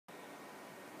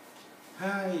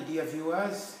Hi, dear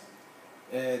viewers.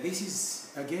 This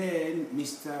is again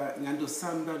Mr.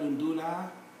 Ngand'osamba Lundula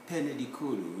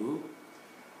Penedikulu,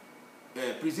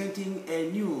 presenting a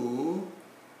new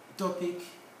topic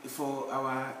for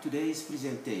our today's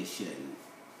presentation.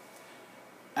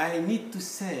 I need to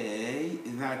say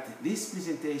that this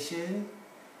presentation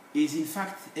is in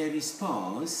fact a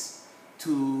response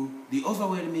to the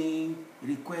overwhelming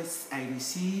requests I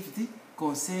received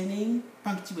concerning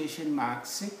punctuation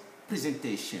marks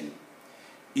presentation.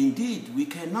 Indeed, we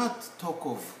cannot talk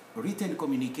of written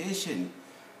communication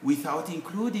without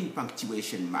including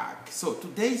punctuation marks. So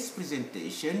today's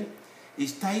presentation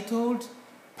is titled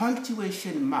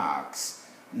Punctuation Marks,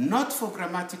 not for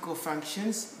grammatical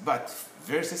functions, but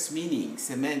versus meaning,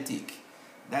 semantic.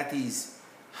 That is,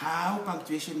 how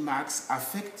punctuation marks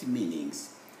affect meanings.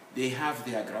 They have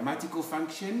their grammatical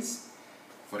functions.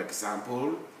 For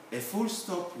example, a full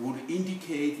stop would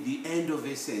indicate the end of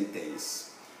a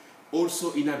sentence.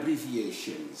 Also in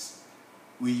abbreviations,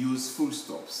 we use full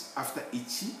stops after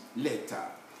each letter,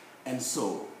 and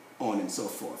so on and so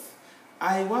forth.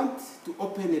 I want to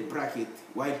open a bracket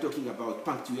while talking about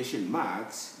punctuation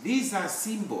marks. These are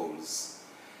symbols.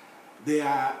 They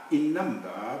are in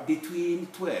number between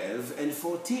 12 and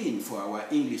 14 for our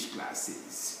English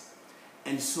classes.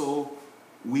 And so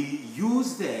we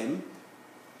use them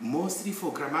mostly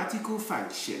for grammatical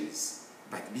functions.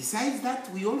 But besides that,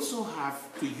 we also have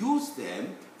to use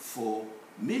them for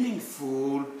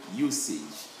meaningful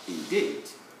usage. Indeed,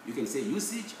 you can say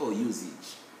usage or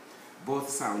usage. Both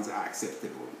sounds are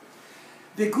acceptable.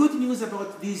 The good news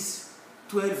about these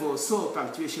 12 or so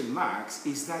punctuation marks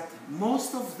is that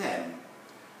most of them,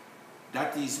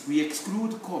 that is, we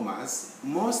exclude commas,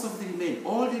 all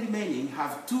the remaining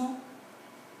have two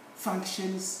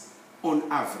functions on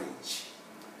average.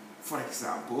 For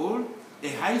example, a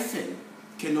hyphen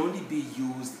can only be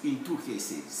used in two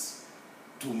cases: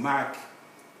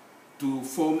 to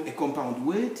form a compound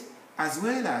word, as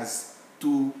well as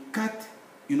to cut,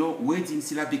 words in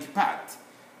syllabic part.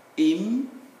 Important.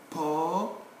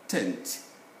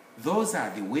 Those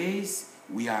are the ways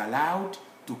we are allowed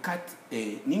to cut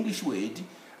an English word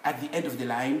at the end of the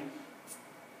line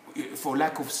for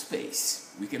lack of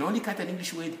space. We can only cut an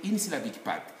English word in syllabic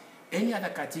part. Any other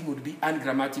cutting would be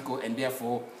ungrammatical and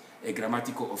therefore a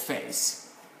grammatical offense.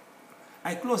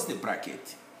 I close the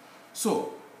bracket.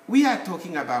 So, we are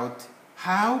talking about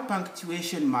how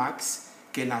punctuation marks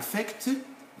can affect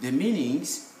the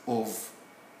meanings of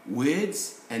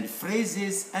words and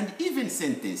phrases and even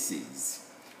sentences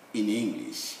in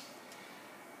English.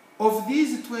 Of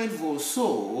these 12 or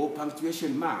so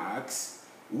punctuation marks,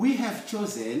 we have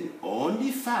chosen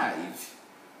only 5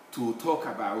 to talk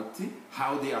about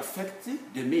how they affect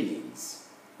the meanings.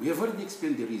 We have already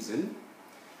explained the reason.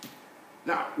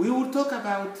 Now, we will talk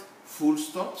about full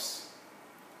stops,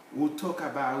 we'll talk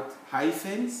about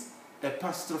hyphens,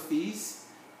 apostrophes,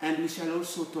 and we shall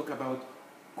also talk about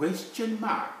question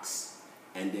marks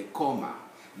and a comma.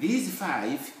 These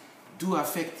 5 do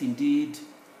affect indeed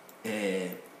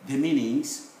the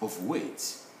meanings of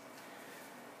words.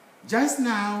 Just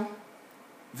now,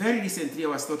 very recently, I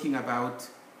was talking about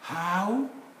how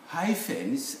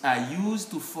hyphens are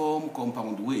used to form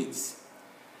compound words.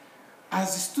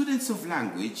 As students of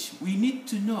language, we need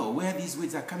to know where these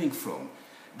words are coming from.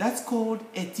 That's called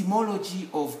etymology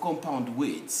of compound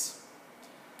words.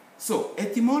 So,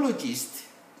 etymologists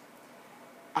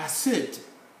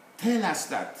tell us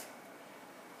that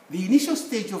the initial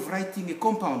stage of writing a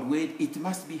compound word, it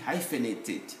must be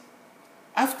hyphenated.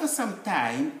 After some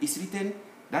time, it's written,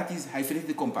 that is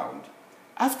hyphenated compound.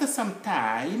 After some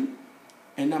time,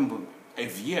 a number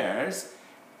of years,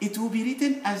 it will be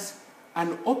written as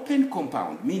an open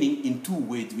compound, meaning in 2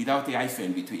 words without a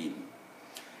hyphen between.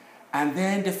 And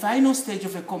then the final stage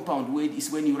of a compound word is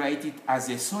when you write it as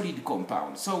a solid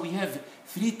compound. So we have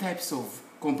 3 types of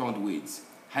compound words: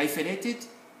 hyphenated,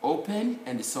 open,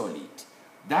 and solid.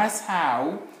 That's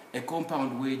how a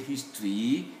compound word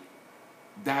history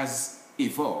does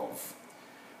evolve.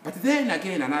 But then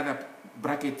again, another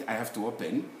bracket I have to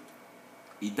open.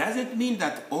 It doesn't mean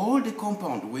that all the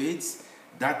compound words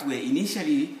that were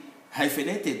initially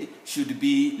hyphenated should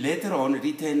be later on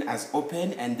written as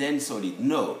open and then solid.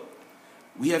 No.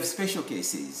 We have special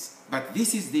cases, but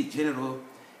this is the general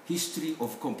history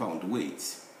of compound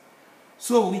words.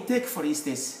 So we take, for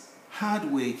instance,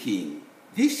 hardworking.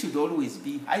 This should always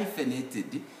be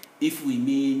hyphenated if we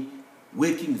mean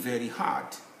working very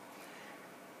hard.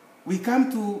 We come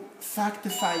to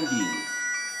fact-finding.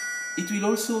 It will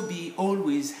also be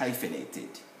always hyphenated.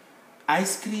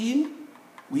 Ice cream,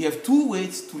 we have 2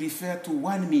 words to refer to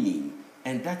one meaning,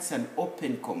 and that's an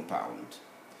open compound.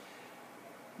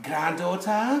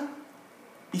 Granddaughter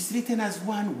is written as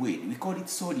one word. We call it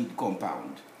solid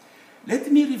compound.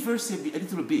 Let me reverse a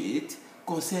little bit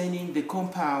concerning the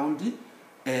compound,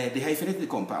 the hyphenated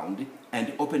compound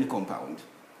and open compound.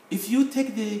 If you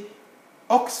take the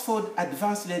Oxford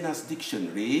Advanced Learners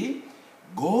Dictionary,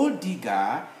 gold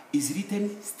digger is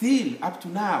written still up to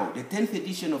now, the 10th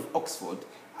edition of Oxford,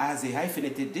 as a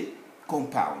hyphenated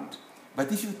compound.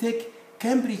 But if you take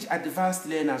Cambridge Advanced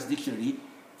Learners Dictionary,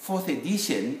 4th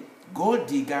edition, gold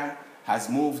digger has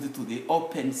moved to the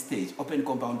open stage, open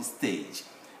compound stage.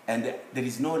 And there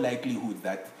is no likelihood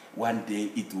that one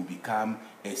day it will become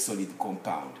a solid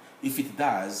compound. If it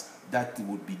does, that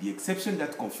would be the exception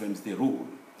that confirms the rule.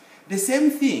 The same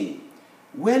thing,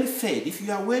 well-fed. If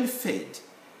you are well-fed,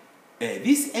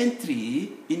 this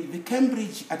entry in the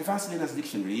Cambridge Advanced Learners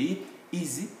Dictionary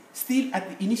is still at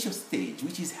the initial stage,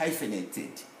 which is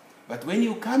hyphenated. But when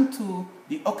you come to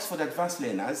the Oxford Advanced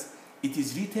Learners, it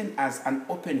is written as an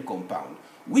open compound.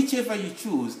 Whichever you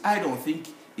choose, I don't think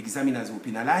examiners will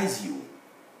penalize you.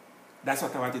 That's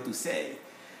what I wanted to say.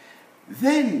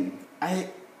 Then I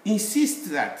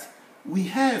insist that we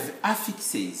have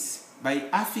affixes. By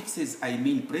affixes, I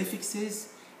mean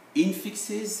prefixes,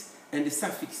 infixes, and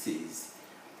suffixes.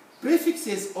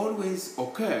 Prefixes always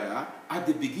occur at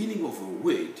the beginning of a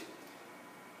word.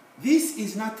 This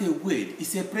is not a word,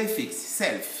 it's a prefix,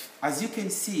 self. As you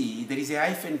can see, there is a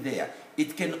hyphen there.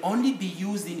 It can only be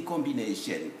used in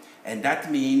combination, and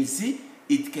that means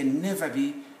it can never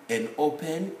be an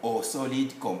open or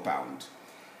solid compound.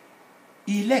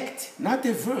 Elect, not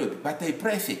a verb, but a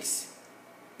prefix.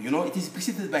 You know, it is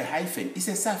preceded by hyphen. It's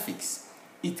a suffix.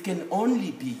 It can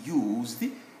only be used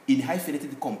in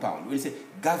hyphenated compound. When you say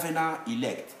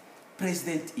governor-elect,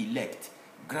 president-elect,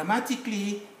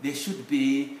 grammatically, there should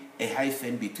be a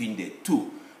hyphen between the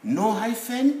two. No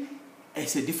hyphen,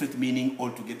 it's a different meaning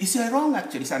altogether. It's wrong,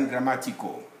 actually. It's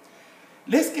ungrammatical.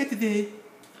 Let's get the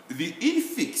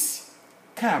infix,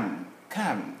 come,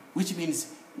 which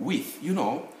means with. You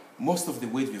know, most of the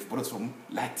words we've brought from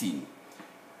Latin.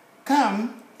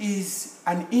 Come is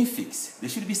an infix. There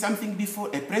should be something before,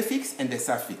 a prefix and a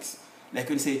suffix. Like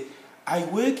when you say, I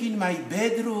work in my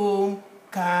bedroom,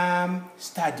 come,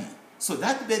 study. So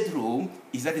that bedroom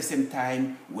is at the same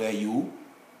time where you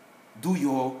do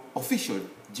your official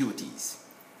duties.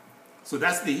 So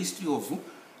that's the history of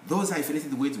those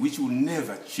hyphenated words which will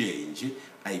never change.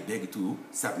 I beg to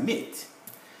submit.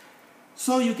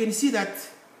 So you can see that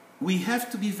we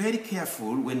have to be very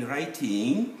careful when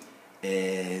writing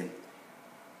the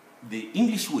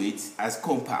English words as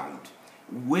compound.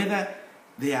 Whether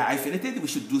they are hyphenated, we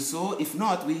should do so. If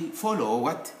not, we follow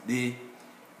what the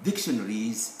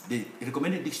dictionaries, the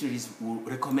recommended dictionaries will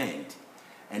recommend.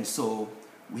 And so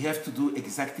we have to do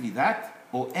exactly that,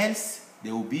 or else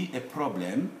there will be a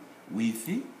problem with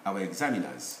our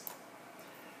examiners.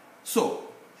 So,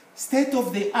 state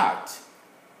of the art.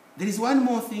 There is one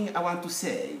more thing I want to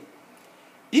say.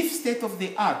 If state of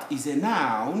the art is a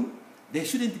noun, there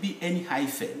shouldn't be any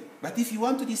hyphen. But if you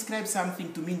want to describe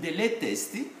something to mean the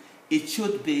latest, it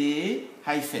should be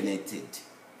hyphenated.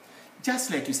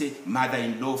 Just like you say,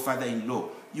 mother-in-law, father-in-law.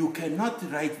 You cannot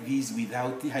write these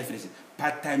without the hyphenation.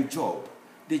 Part-time job.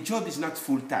 The job is not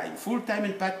full-time. Full-time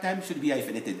and part-time should be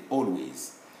hyphenated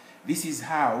always. This is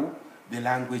how the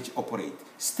language operates.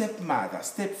 Stepmother,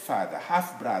 stepfather,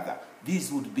 half-brother.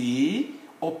 These would be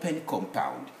open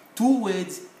compound. Two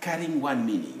words carrying one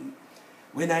meaning.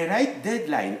 When I write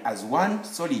deadline as one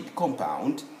solid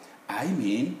compound, I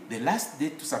mean the last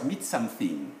date to submit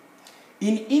something.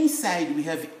 In inside, we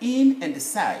have in and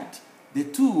side. The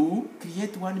two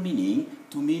create one meaning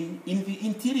to mean in the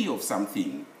interior of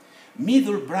something.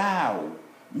 Middle brow.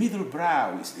 Middle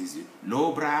brow is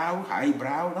low brow, high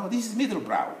brow. No, this is middle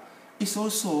brow. It's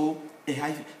also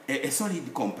a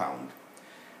solid compound.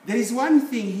 There is one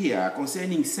thing here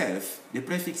concerning self, the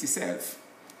prefix self.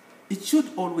 It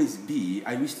should always be,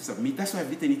 I wish to submit, that's why I've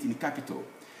written it in capital.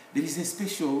 There is a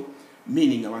special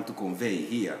meaning I want to convey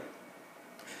here.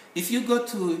 If you go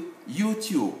to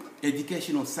YouTube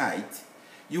educational site,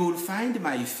 you will find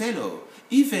my fellow,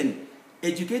 even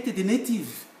educated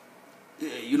native,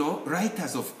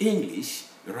 writers of English,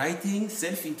 writing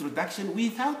self-introduction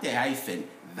without a hyphen.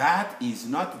 That is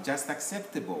not just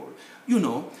acceptable. You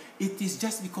know, it is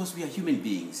just because we are human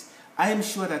beings. I am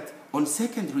sure that on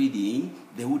second reading,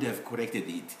 they would have corrected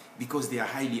it because they are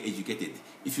highly educated.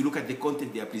 If you look at the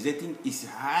content they are presenting, it's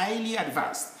highly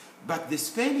advanced. But the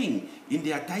spelling in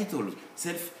their title,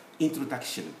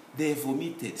 self-introduction, they have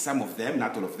omitted, some of them,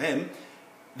 not all of them,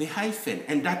 the hyphen.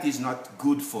 And that is not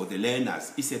good for the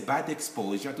learners. It's a bad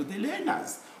exposure to the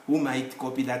learners who might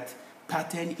copy that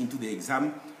pattern into the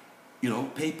exam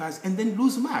papers, and then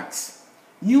lose marks.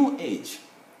 New age,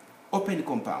 open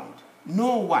compound.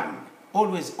 No one,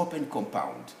 always open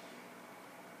compound.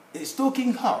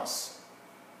 Stalking horse,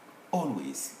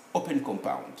 always open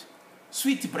compound.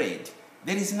 Sweet bread,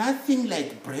 there is nothing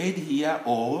like bread here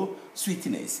or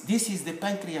sweetness. This is the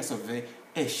pancreas of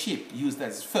a sheep used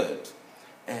as food.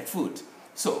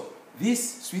 So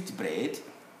this sweet bread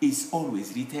is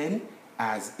always written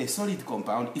as a solid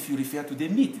compound if you refer to the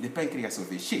meat, the pancreas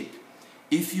of a sheep.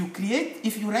 If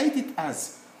you write it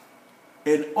as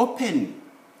an open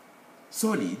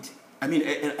solid,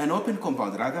 an open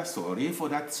compound rather, sorry for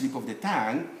that slip of the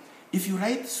tongue, if you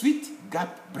write sweet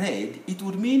gap bread, it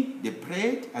would mean the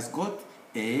bread has got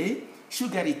a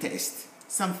sugary taste,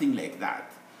 something like that.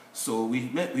 So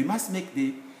we must make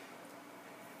the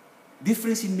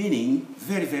difference in meaning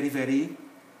very, very, very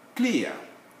clear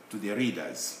to the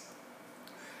readers.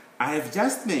 I have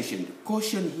just mentioned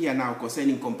caution here now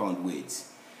concerning compound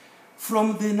words.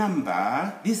 From the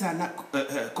number, these are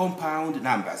compound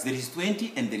numbers. There is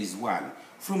 20 and there is 1.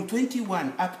 From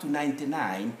 21 up to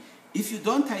 99, if you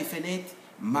don't hyphenate,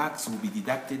 marks will be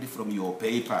deducted from your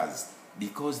papers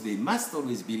because they must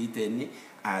always be written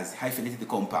as hyphenated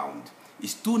compound.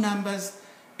 It's two numbers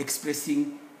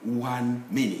expressing one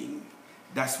meaning.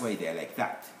 That's why they're like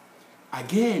that.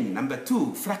 Again, number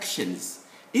 2, fractions.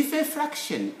 If a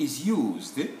fraction is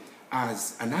used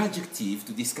as an adjective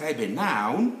to describe a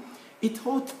noun, it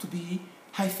ought to be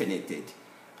hyphenated.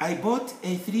 I bought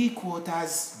a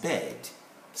 3/4 bed.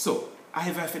 So I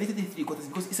have hyphenated the 3/4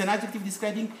 because it's an adjective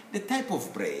describing the type of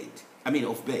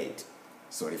of bed.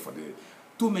 Sorry for the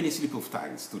too many slip of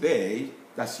tongues today.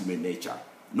 That's human nature.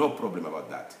 No problem about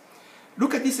that.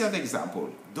 Look at this other example.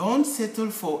 Don't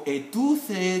settle for a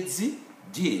 2/3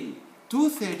 deal.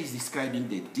 2/3 is describing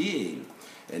the deal.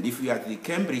 And if we are at the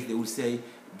Cambridge, they will say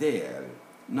deal,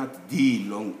 not D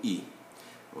long E.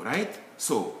 All right?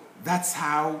 So that's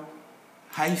how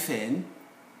hyphen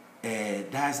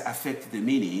does affect the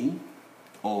meaning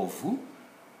of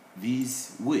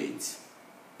these words.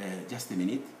 Just a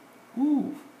minute.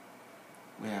 Ooh.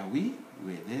 Where are we?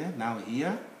 We're there. Now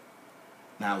here.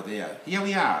 Now there. Here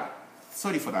we are.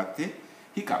 Sorry for that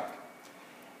hiccup.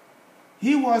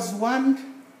 His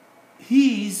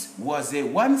was a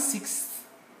 1/6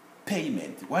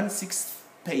 payment. 1/6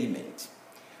 payment.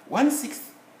 1/6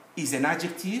 is an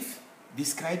adjective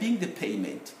describing the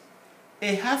payment.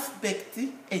 A half-baked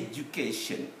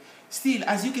education. Still,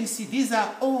 as you can see, these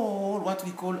are all what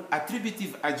we call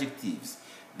attributive adjectives.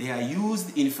 They are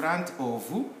used in front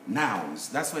of nouns.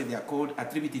 That's why they are called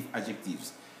attributive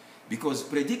adjectives. Because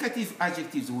predicative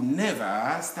adjectives will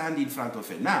never stand in front of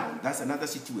a noun. That's another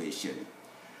situation.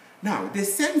 Now, the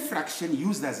same fraction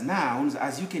used as nouns,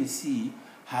 as you can see,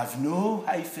 have no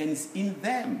hyphens in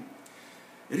them.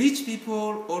 Rich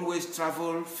people always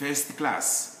travel first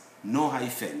class, no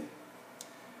hyphen.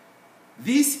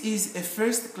 This is a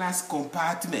first class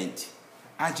compartment.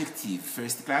 Adjective,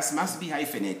 first class, must be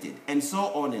hyphenated, and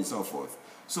so on and so forth.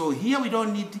 So here we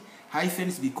don't need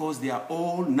hyphens because they are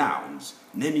all nouns,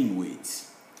 naming words.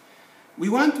 We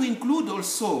want to include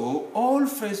also all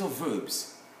phrasal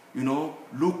verbs.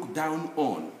 Look down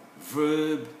on,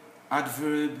 verb,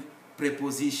 adverb,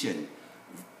 preposition.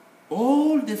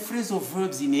 All the phrasal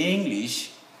verbs in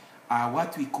English are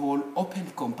what we call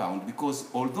open compound because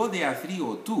although they are 3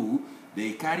 or 2,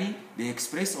 they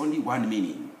express only one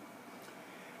meaning.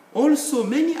 Also,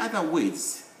 many other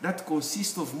words that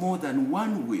consist of more than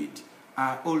one word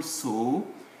are also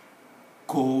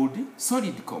called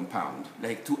solid compound,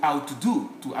 like to outdo,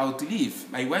 to outlive.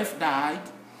 My wife died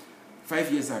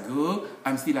 5 years ago.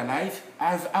 I'm still alive.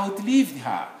 I've outlived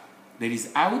her. There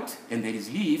is out and there is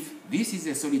live. This is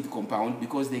a solid compound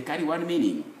because they carry one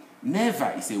meaning.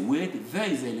 Never is a word. There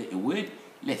is a word.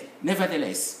 Less.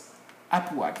 Nevertheless,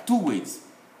 upward, 2 words.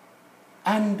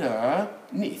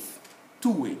 Underneath,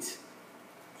 2 words.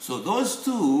 So those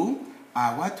 2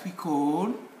 are what we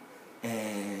call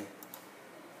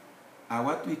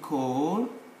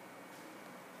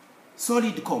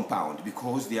solid compound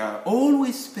because they are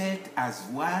always spelled as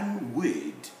one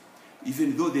word,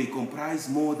 even though they comprise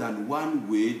more than one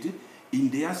word in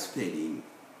their spelling.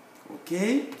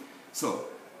 Okay? So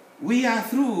we are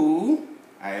through,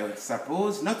 I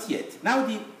suppose, not yet. Now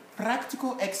the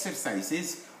practical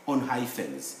exercises on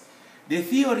hyphens. The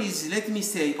theories, let me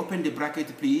say, open the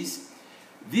bracket please.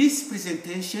 This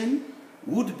presentation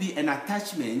would be an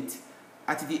attachment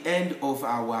at the end of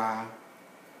our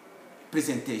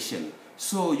presentation.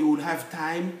 So you will have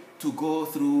time to go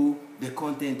through the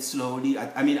content slowly,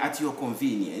 at your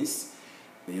convenience,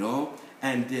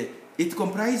 and it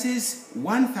comprises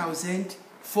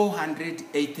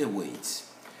 1,480 words.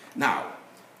 Now,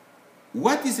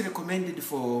 what is recommended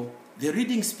for the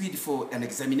reading speed for an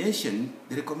examination?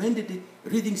 The recommended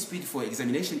reading speed for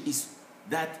examination is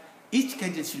that each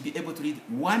candidate should be able to read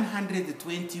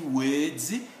 120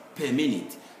 words per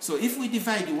minute. So if we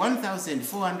divide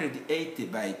 1,480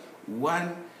 by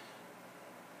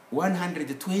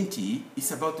 120,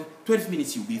 it's about 12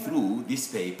 minutes you'll be through this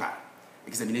paper.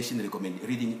 Examination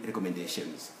reading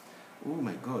recommendations. Oh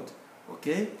my God.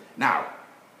 Okay. Now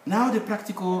the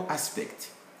practical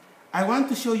aspect. I want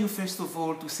to show you first of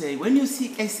all to say when you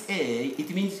see SA, it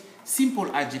means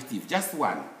simple adjective, just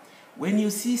one. When you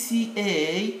see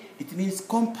CA, it means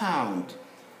compound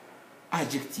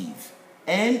adjective.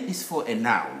 N is for a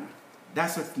noun.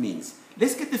 That's what it means.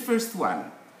 Let's get the first one.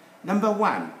 Number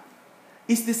one.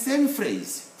 It's the same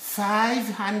phrase,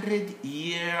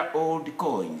 500-year-old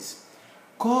coins.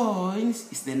 Coins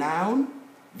is the noun.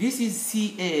 This is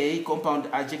CA, compound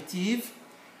adjective.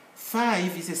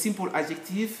 5 is a simple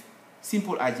adjective.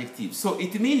 So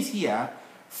it means here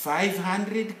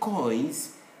 500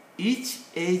 coins, each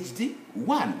aged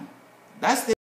 1. That's the